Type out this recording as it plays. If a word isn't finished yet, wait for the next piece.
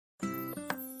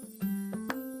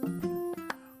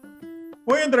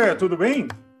Oi, André, tudo bem?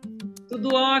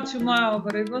 Tudo ótimo,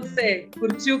 Álvaro. E você?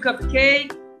 Curtiu o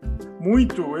cupcake?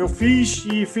 Muito. Eu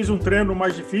fiz um treino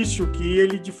mais difícil que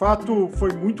ele de fato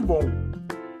foi muito bom.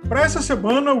 Para essa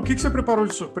semana, o que você preparou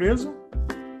de surpresa?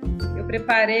 Eu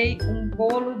preparei um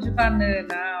bolo de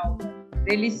banana, Álvaro.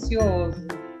 Delicioso.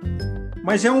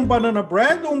 Mas é um banana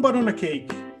bread ou um banana cake?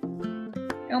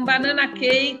 É um banana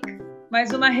cake,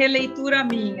 mas uma releitura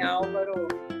minha, Álvaro.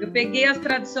 Eu peguei as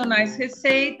tradicionais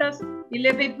receitas e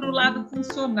levei para o lado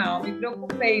funcional. Me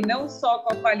preocupei não só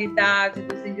com a qualidade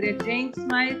dos ingredientes,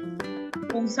 mas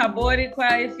com o sabor e com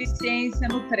a eficiência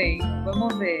no treino.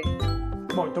 Vamos ver.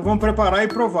 Bom, então vamos preparar e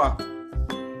provar.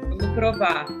 Vamos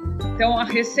provar. Então, a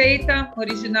receita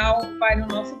original vai no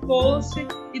nosso post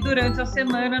e durante a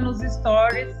semana nos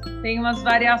stories tem umas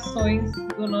variações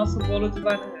do nosso bolo de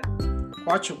banana.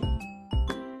 Ótimo.